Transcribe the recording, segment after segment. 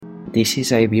This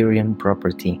is Iberian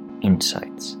Property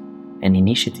Insights, an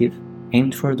initiative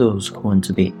aimed for those who want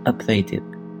to be updated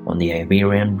on the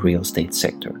Iberian real estate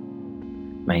sector.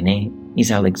 My name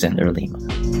is Alexander Lima.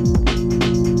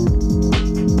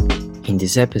 In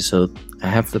this episode, I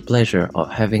have the pleasure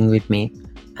of having with me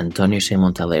António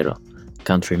Simontalero,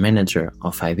 Country Manager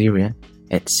of Iberia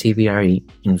at CBRE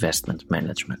Investment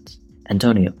Management.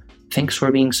 António, thanks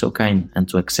for being so kind and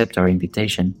to accept our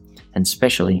invitation, and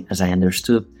especially, as I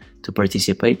understood, to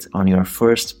participate on your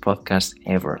first podcast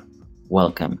ever.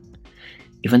 Welcome.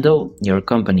 Even though your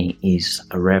company is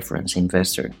a reference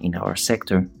investor in our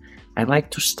sector, I'd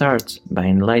like to start by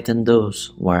enlightening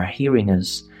those who are hearing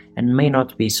us and may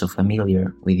not be so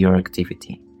familiar with your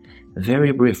activity.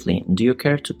 Very briefly, do you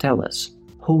care to tell us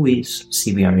who is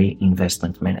CBRE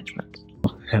Investment Management?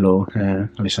 Hello,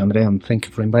 Alexandre, and thank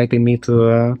you for inviting me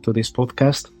to this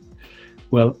podcast.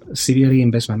 Well, CBRE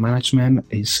Investment Management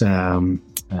is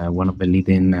one of the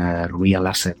leading real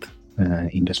asset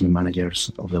investment managers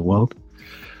of the world.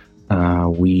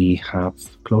 We have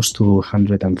close to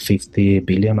 150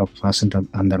 billion of assets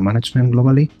under management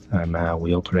globally, and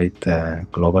we operate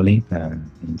globally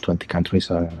in 20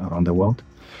 countries around the world.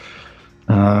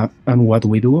 And what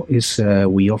we do is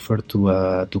we offer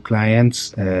to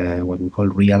clients what we call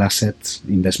real assets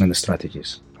investment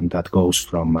strategies. And that goes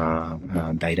from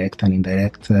direct and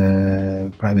indirect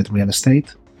private real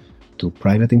estate to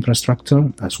private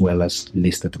infrastructure, as well as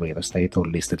listed real estate or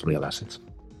listed real assets.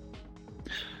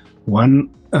 One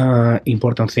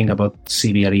important thing about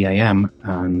CBRE IM,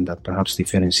 and that perhaps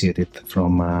differentiates it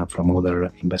from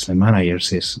other investment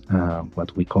managers, is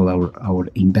what we call our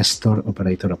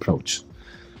investor-operator approach.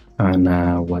 And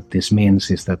what this means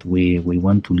is that we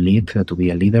want to lead, to be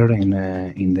a leader in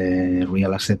the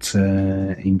real assets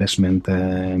investment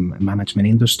management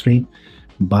industry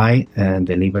by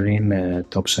delivering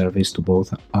top service to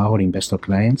both our investor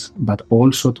clients, but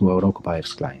also to our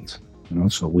occupiers clients.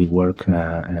 So we work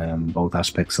both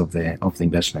aspects of the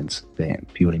investments, the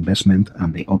pure investment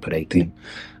and the operating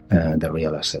the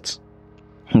real assets.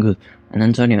 Good. And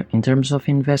Antonio, in terms of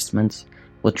investments,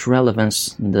 what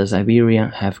relevance does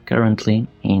Iberia have currently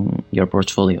in your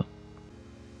portfolio?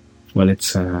 Well,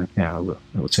 it's I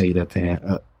would say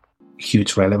that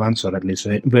huge relevance, or at least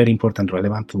very important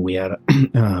relevance. We are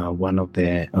one of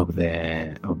the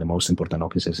most important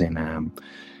offices in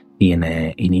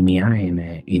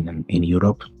EMEA, in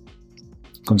Europe.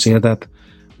 Consider that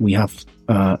we have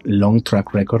a long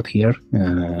track record here.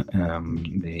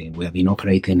 We have been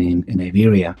operating in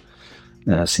Iberia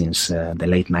since the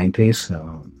late 90s,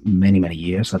 many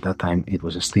years. At that time, it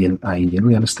was still ING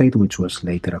Real Estate, which was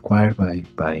later acquired by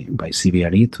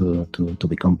CBRE to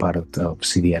become part of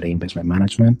CBRE Investment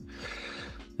Management.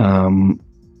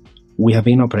 We have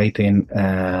been operating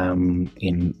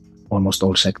in almost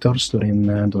all sectors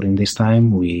during this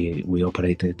time. We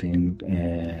operated in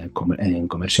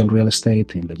commercial real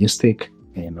estate, in logistics,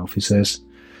 in offices,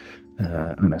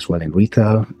 and as well in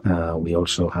retail. We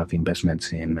also have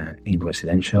investments in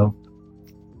residential.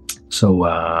 So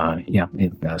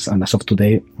and as of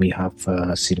today, we have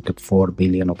circa 4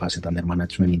 billion of assets under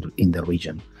management in the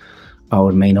region.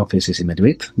 Our main office is in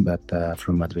Madrid, but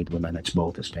from Madrid we manage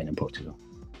both Spain and Portugal.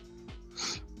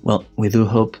 Well, we do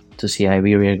hope to see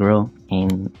Iberia grow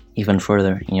even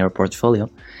further in your portfolio.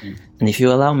 And if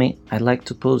you allow me, I'd like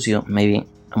to pose you maybe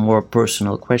a more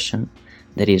personal question.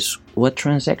 That is, what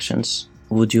transactions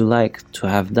would you like to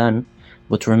have done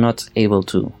but were not able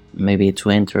to, maybe to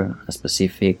enter a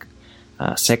specific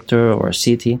sector or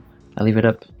city? I'll leave it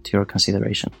up to your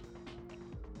consideration.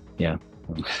 Yeah,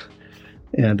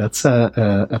 that's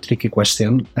a tricky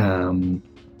question. And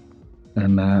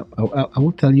I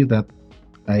will tell you that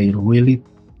I really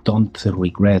don't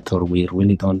regret, or we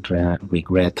really don't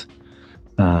regret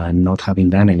not having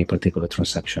done any particular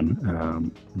transaction.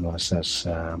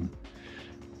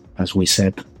 As we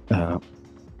said,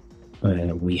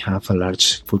 we have a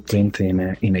large footprint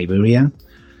in Iberia,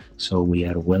 so we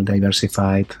are well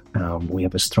diversified. We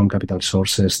have strong capital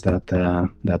sources that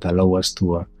allow us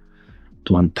to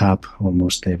untap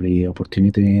almost every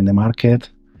opportunity in the market,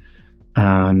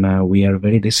 and we are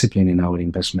very disciplined in our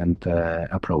investment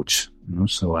approach.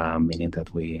 So meaning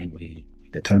that we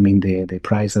determine the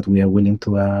price that we are willing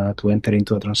to enter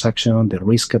into a transaction, the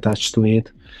risk attached to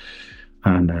it.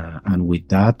 And with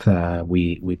that,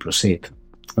 we proceed.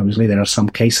 Obviously, there are some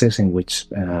cases in which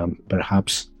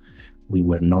perhaps we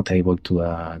were not able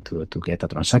to get a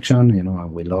transaction.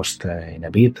 We lost in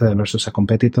a bid versus a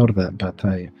competitor. But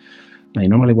I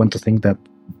normally want to think that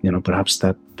perhaps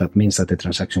that means that the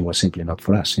transaction was simply not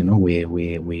for us.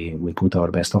 We put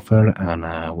our best offer,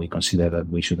 and we consider that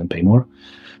we shouldn't pay more.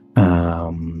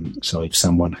 So if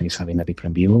someone is having a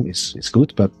different view, it's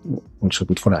good, but also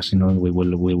good for us. We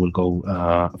will go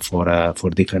for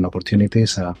different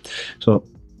opportunities. So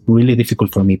really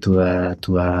difficult for me to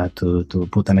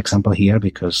put an example here,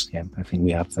 because I think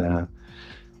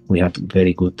we had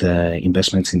very good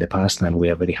investments in the past, and we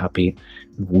are very happy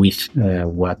with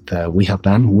what we have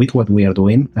done, with what we are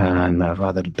doing, and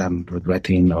rather than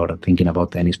regretting or thinking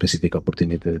about any specific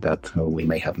opportunity that we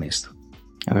may have missed.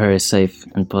 A very safe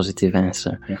and positive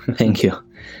answer. Thank you.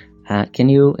 Can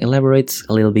you elaborate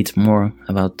a little bit more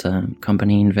about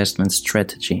company investment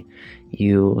strategy?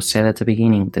 You said at the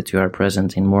beginning that you are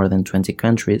present in more than 20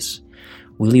 countries.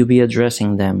 Will you be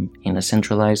addressing them in a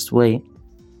centralized way,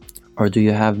 or do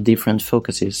you have different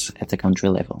focuses at the country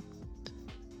level?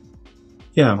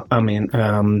 Yeah, I mean,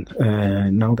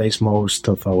 nowadays most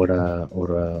of our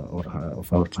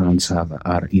funds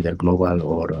are either global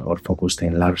or focused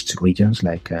in large regions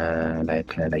like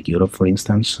Europe, for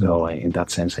instance. So in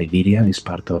that sense, Iberia is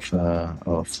part of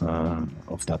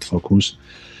that focus.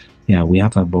 Yeah, we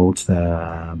have a both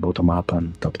bottom-up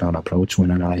and top-down approach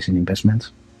when analyzing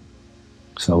investments.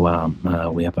 So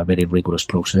we have a very rigorous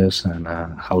process and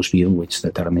a house view, which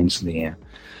determines the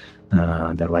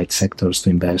right sectors to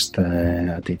invest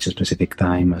at each specific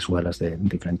time, as well as the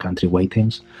different country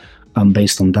weightings. And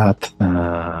based on that,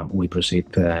 we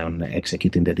proceed on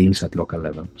executing the deals at local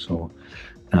level. So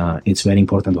it's very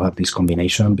important to have this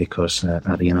combination, because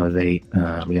at the end of the day,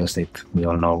 real estate, we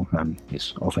all know, and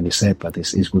it's often said, but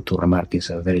it's good to remark, it's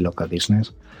a very local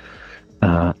business.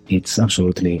 It's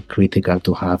absolutely critical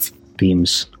to have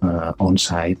teams on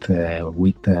site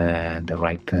with the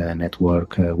right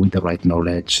network, with the right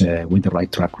knowledge, with the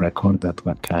right track record that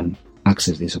can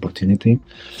access this opportunity,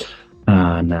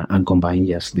 and combine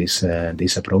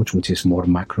this approach, which is more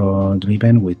macro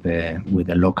driven, with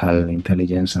the local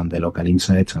intelligence and the local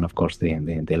insights, and of course the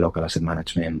local asset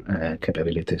management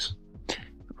capabilities.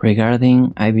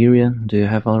 Regarding Iberia, do you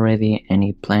have already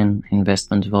any planned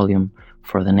investment volume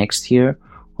for the next year,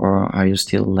 or are you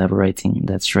still elaborating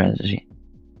that strategy?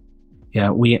 Yeah,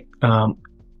 we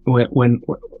when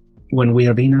we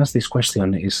are being asked this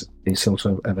question, is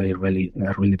also a really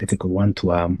difficult one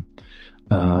to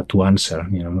answer.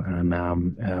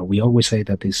 And we always say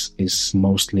that this is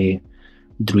mostly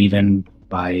driven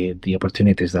by the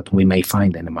opportunities that we may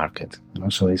find in the market.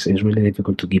 So it's really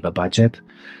difficult to give a budget.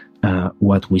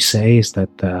 What we say is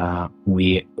that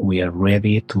we are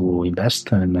ready to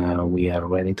invest, and we are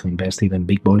ready to invest even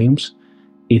big volumes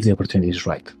if the opportunity is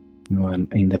right.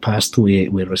 And in the past, we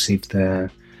received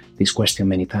this question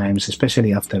many times,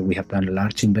 especially after we have done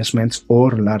large investments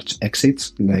or large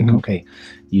exits. Like, okay,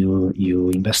 you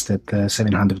invested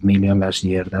 700 million last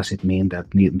year. Does it mean that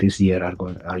this year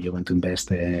are you going to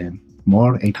invest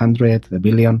more, 800, a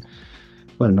billion?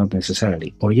 Well, not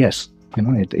necessarily. Or yes.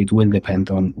 It will depend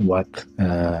on what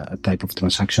type of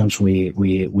transactions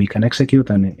we can execute,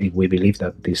 and if we believe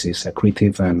that this is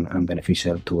accretive and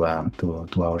beneficial to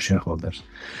our shareholders.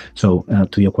 So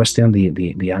to your question,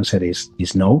 the answer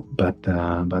is no, but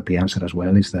the answer as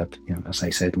well is that, as I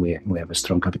said, we have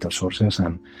strong capital sources,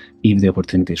 and if the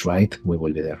opportunity is right, we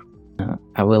will be there.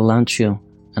 I will launch you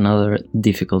another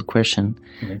difficult question.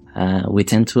 Okay. We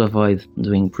tend to avoid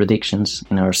doing predictions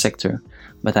in our sector,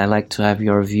 but I like to have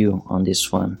your view on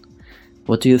this one.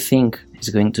 What do you think is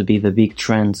going to be the big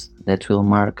trend that will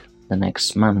mark the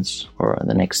next months or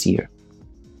the next year?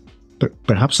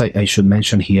 Perhaps I should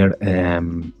mention here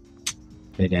again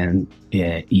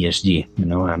ESG.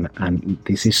 And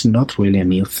this is not really a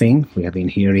new thing. We have been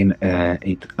hearing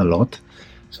it a lot,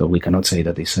 so we cannot say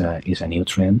that it's a new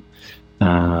trend.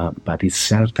 But it's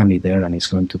certainly there, and it's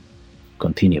going to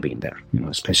continue being there,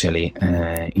 especially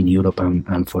in Europe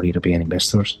and for European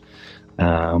investors.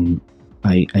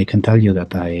 I can tell you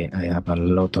that I have a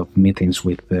lot of meetings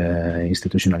with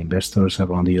institutional investors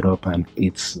around Europe, and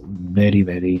it's very,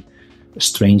 very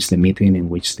strange, the meeting in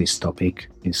which this topic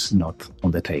is not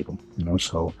on the table.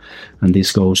 So, and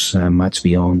this goes much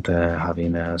beyond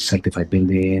having a certified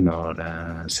building or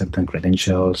certain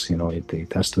credentials.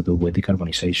 It has to do with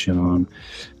decarbonization,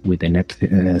 with the net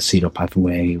zero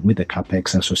pathway, with the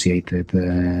capex associated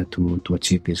to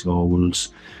achieve these goals,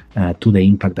 to the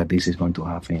impact that this is going to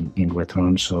have in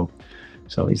return. So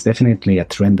it's definitely a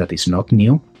trend that is not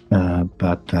new.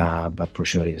 But for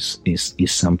sure is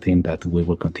something that we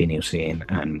will continue seeing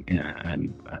and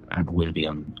will be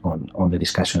on the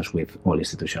discussions with all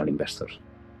institutional investors.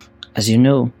 As you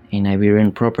know, in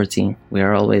Iberian property, we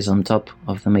are always on top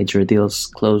of the major deals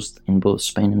closed in both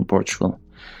Spain and Portugal.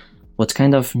 what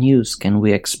kind of news can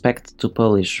we expect to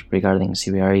publish regarding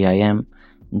CBRE IM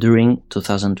during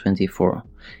 2024?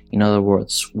 In other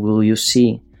words, will you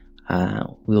see,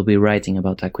 will be writing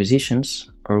about acquisitions,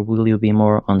 or will you be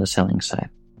more on the selling side?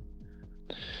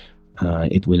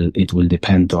 It will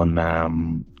depend on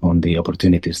the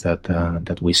opportunities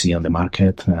that we see on the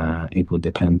market. It will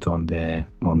depend on the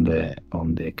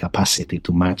capacity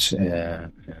to match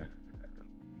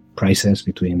prices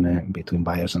between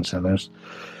buyers and sellers.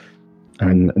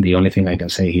 And the only thing I can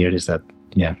say here is that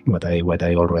what I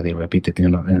already repeated,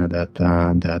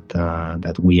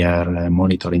 that we are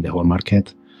monitoring the whole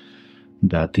market.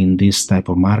 That in this type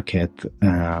of market,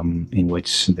 in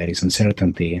which there is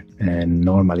uncertainty,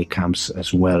 normally comes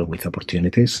as well with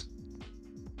opportunities,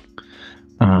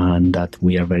 and that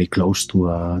we are very close to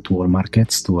all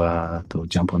markets to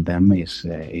jump on them if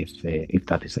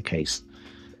that is the case.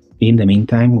 In the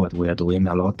meantime, what we are doing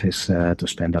a lot is to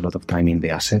spend a lot of time in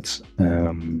the assets,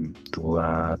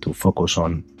 to focus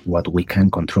on what we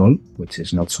can control, which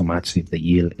is not so much if the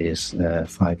yield is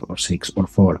 5 or 6 or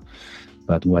 4.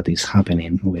 But what is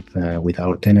happening with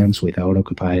our tenants, with our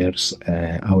occupiers,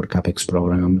 our capex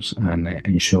programs, and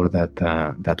ensure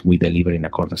that we deliver in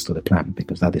accordance to the plan,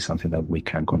 because that is something that we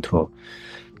can control.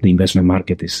 The investment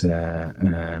market is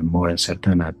more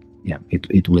uncertain.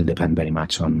 It will depend very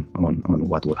much on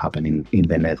what will happen in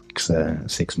the next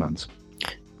 6 months.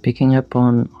 Picking up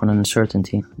on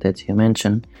uncertainty that you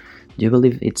mentioned, do you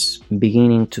believe it's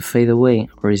beginning to fade away,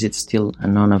 or is it still a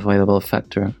non-avoidable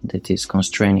factor that is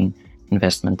constraining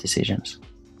investment decisions?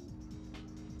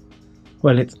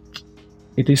 Well, it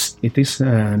is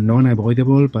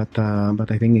non-avoidable, but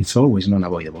I think it's always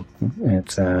non-avoidable.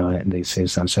 This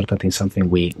is uncertainty, something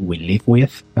we live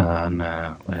with, and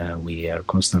we are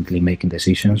constantly making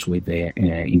decisions with the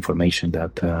information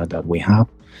that we have.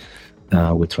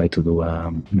 We try to do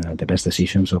the best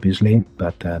decisions, obviously,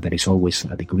 but there is always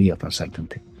a degree of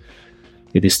uncertainty.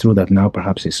 It is true that now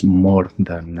perhaps it's more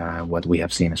than what we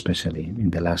have seen, especially in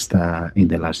the last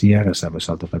year, as a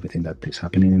result of everything that is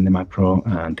happening in the macro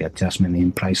and the adjustment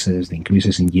in prices, the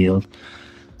increases in yield,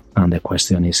 and the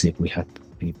question is if we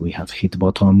have hit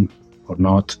bottom or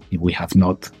not. If we have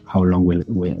not, how long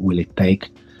will it take?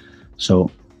 So,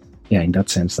 in that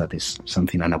sense, that is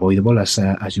something unavoidable, as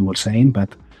you were saying,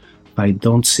 but I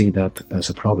don't see that as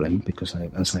a problem, because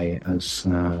as I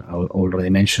already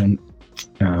mentioned.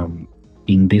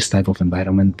 In this type of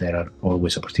environment, there are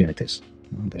always opportunities.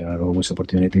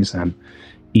 And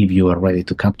if you are ready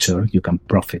to capture, you can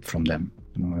profit from them.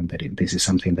 And this is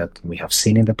something that we have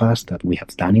seen in the past, that we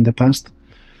have done in the past,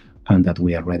 and that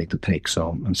we are ready to take.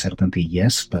 So uncertainty,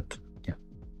 yes, but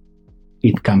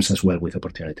it comes as well with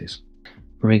opportunities.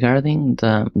 Regarding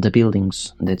the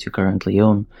buildings that you currently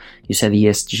own, you said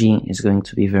ESG is going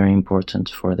to be very important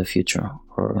for the future,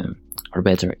 or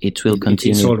better, it will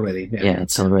continue. It's already.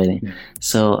 It's already. Yeah.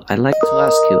 So I'd like to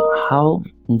ask you, how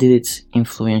did it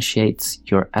influence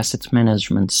your asset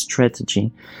management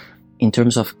strategy in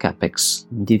terms of capex?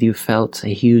 Did you felt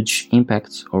a huge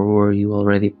impact, or were you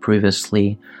already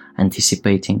previously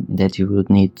anticipating that you would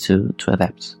need to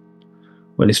adapt?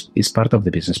 Well, it's part of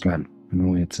the business plan.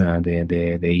 It's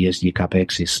the ESG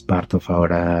capex is part of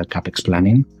our capex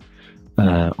planning.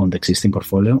 On the existing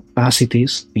portfolio, as it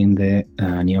is in the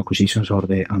new acquisitions or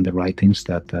the underwritings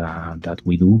that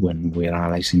we do when we are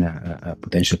analyzing a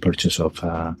potential purchase of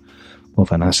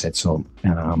an asset. So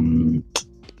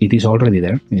it is already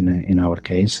there. In our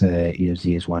case,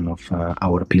 ESG is one of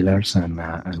our pillars, and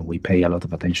we pay a lot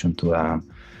of attention to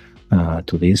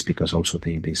this, because also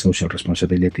the social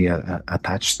responsibility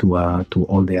attached to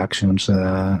all the actions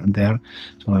there.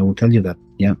 So I will tell you that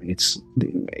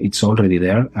it's already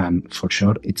there, and for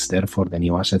sure it's there for the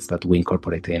new assets that we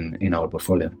incorporate in our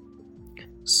portfolio.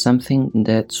 Something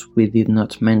that we did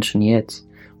not mention yet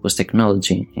was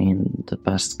technology. In the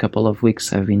past couple of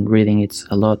weeks, I've been reading it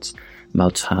a lot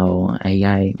about how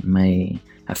AI may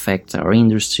affect our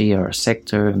industry, our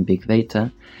sector, and big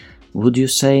data. Would you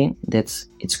say that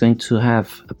it's going to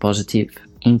have a positive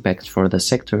impact for the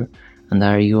sector, and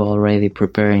are you already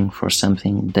preparing for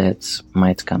something that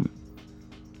might come?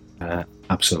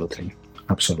 Absolutely.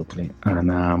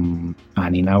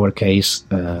 And in our case,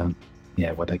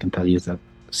 what I can tell you is that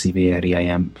CBRE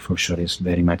IM for sure is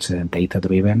very much data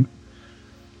driven,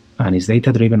 and it's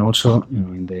data driven also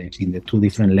in the two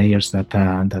different layers that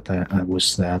I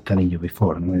was telling you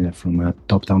before, from a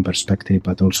top down perspective,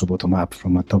 but also bottom up.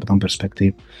 From a top down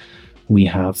perspective, we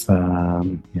have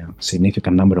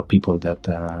significant number of people that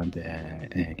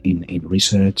in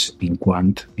research, in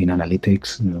quant, in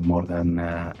analytics, more than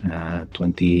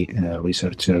 20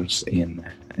 researchers in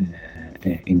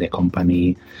the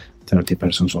company, 30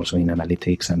 persons also in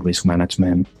analytics and risk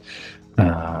management,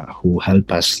 who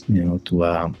help us,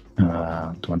 to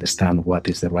understand what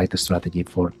is the right strategy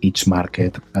for each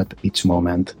market at each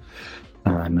moment,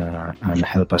 and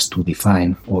help us to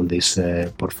define all these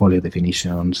portfolio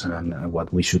definitions and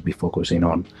what we should be focusing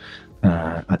on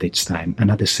at each time. And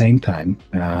at the same time,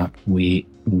 we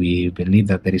believe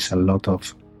that there is a lot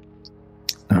of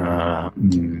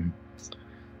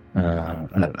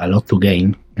a lot to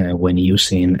gain when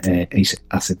using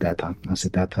asset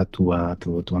data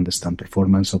to understand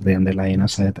performance of the underlying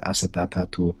asset data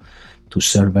to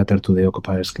serve better to the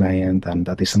occupier's client, and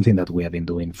that is something that we have been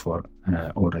doing for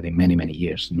already many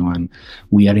years. And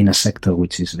we are in a sector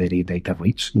which is very data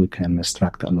rich. We can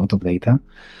extract a lot of data,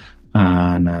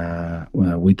 and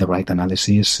with the right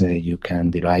analysis, you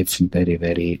can derive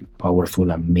very powerful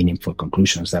and meaningful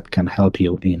conclusions that can help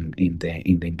you in the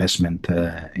investment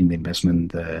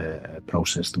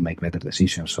process to make better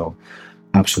decisions. So,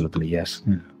 absolutely, yes,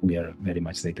 we are very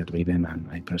much data driven, and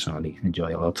I personally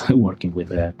enjoy a lot working with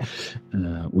data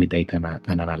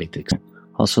and analytics.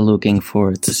 Also, looking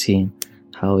forward to see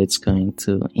how it's going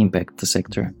to impact the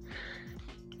sector.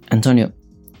 Antonio,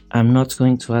 I'm not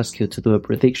going to ask you to do a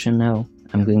prediction now.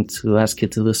 I'm going to ask you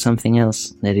to do something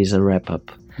else that is a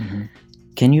wrap-up. Mm-hmm.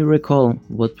 Can you recall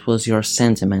what was your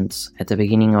sentiment at the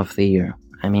beginning of the year?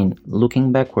 I mean,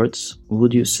 looking backwards,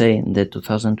 would you say that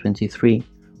 2023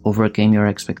 overcame your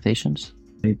expectations?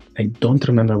 I don't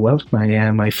remember well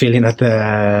my feeling at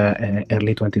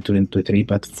early 2023,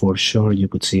 but for sure you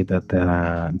could see that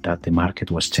the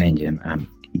market was changing, and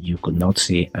you could not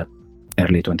see at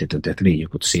early 2023. You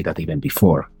could see that even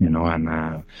before,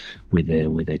 and with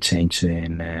the change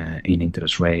in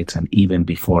interest rates, and even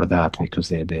before that, because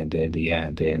the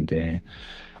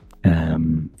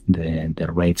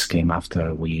rates came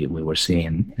after we were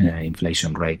seeing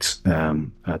inflation rates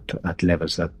at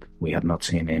levels that we had not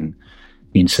seen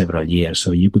in several years.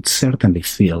 So you could certainly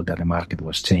feel that the market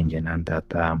was changing, and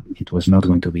that it was not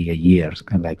going to be a year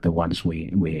like the ones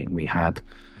we had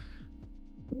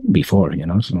before,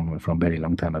 so from very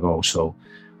long time ago. So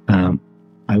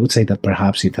I would say that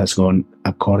perhaps it has gone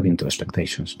according to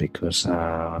expectations, because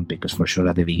for sure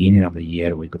at the beginning of the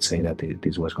year we could say that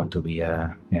this was going to be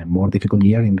a more difficult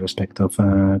year in respect of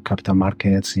capital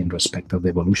markets, in respect of the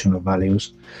evolution of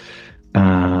values.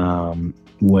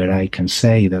 Where I can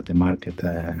say that the market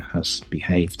has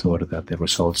behaved, or that the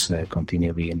results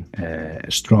continue being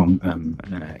strong,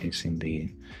 is in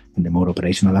the more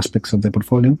operational aspects of the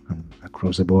portfolio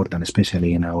across the board, and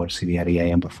especially in our CBRE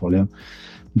IM portfolio.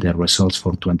 The results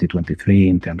for 2023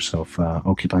 in terms of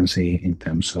occupancy, in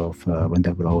terms of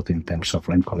rental growth, in terms of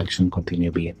rent collection continue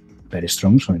being very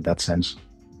strong. So in that sense,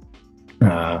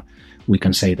 we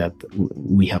can say that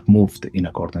we have moved in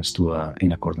accordance to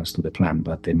the plan,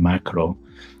 but the macro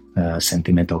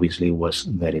sentiment obviously was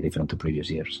very different to previous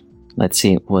years. Let's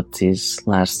see what this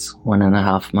last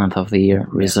 1.5 months of the year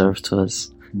reserved to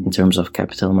us in terms of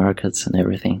capital markets and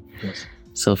everything. Yes.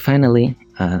 So finally,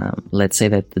 let's say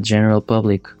that the general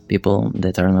public, people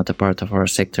that are not a part of our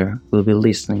sector, will be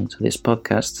listening to this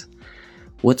podcast.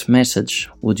 What message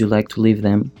would you like to leave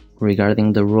them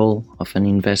regarding the role of an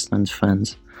investment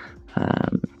fund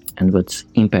and what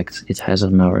impact it has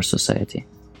on our society?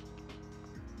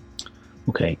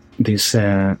 Okay, these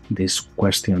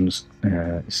questions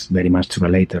is very much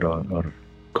related or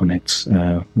connects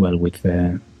well with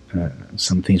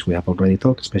some things we have already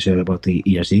talked, especially about the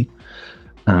ESG.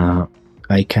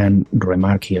 I can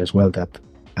remark here as well that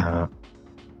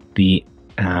the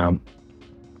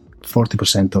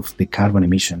 40% of the carbon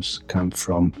emissions come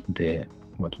from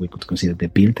what we could consider the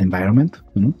built environment.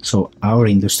 So our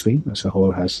industry as a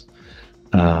whole has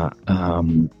a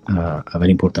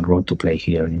very important role to play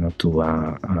here,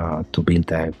 to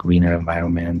build a greener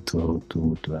environment, to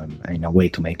in a way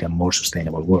to make a more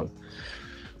sustainable world.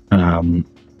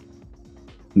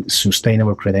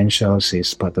 Sustainable credentials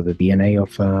is part of the DNA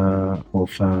of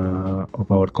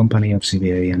our company, of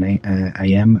CBRE and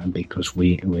IM, because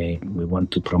we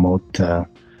want to promote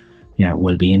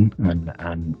well-being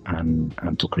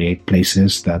and to create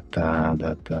places that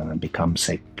become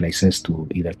safe places to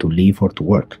either to live or to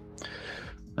work.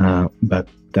 But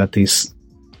that is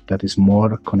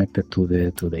more connected to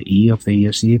the E of the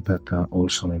ESG, but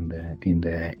also in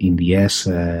the S,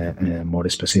 more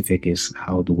specific, is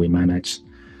how do we manage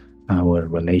our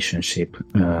relationship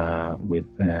with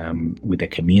the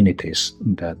communities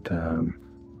that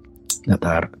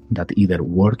either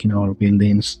work in our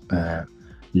buildings,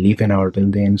 live in our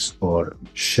buildings, or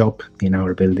shop in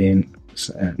our buildings.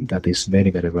 That is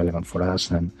very, very relevant for us,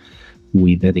 and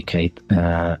we dedicate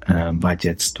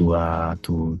budgets to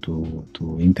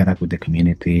interact with the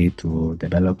community, to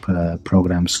develop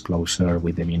programs closer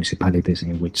with the municipalities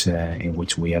in which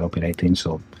we are operating.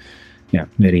 So, yeah,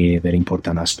 very very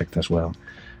important aspect as well.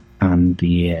 And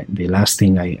the last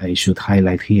thing I should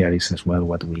highlight here is as well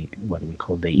what we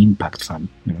call the impact fund.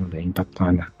 The impact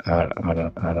fund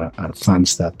are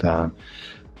funds that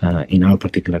in our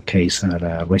particular case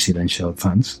are residential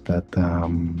funds that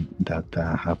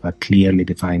have a clearly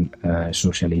defined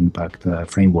social impact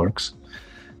frameworks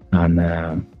and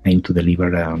aim to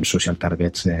deliver on social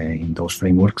targets in those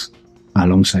frameworks,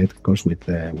 alongside, of course, with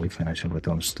financial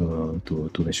returns to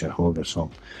the shareholders.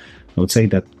 So I would say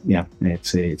that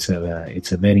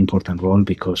it's a very important role,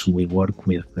 because we work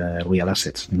with real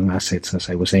assets, assets, as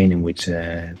I was saying, in which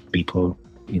people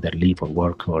either live or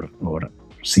work or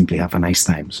simply have a nice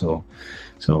time. So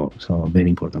a very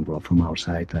important role from our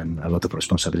side, and a lot of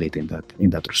responsibility in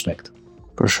that respect.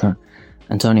 For sure.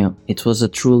 Antonio, it was a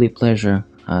truly pleasure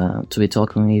to be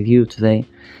talking with you today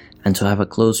and to have a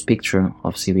close picture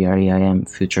of CBRE IM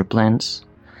future plans.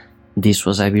 This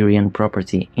was Iberian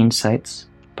Property Insights,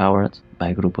 powered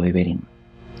by Grupo Iberian.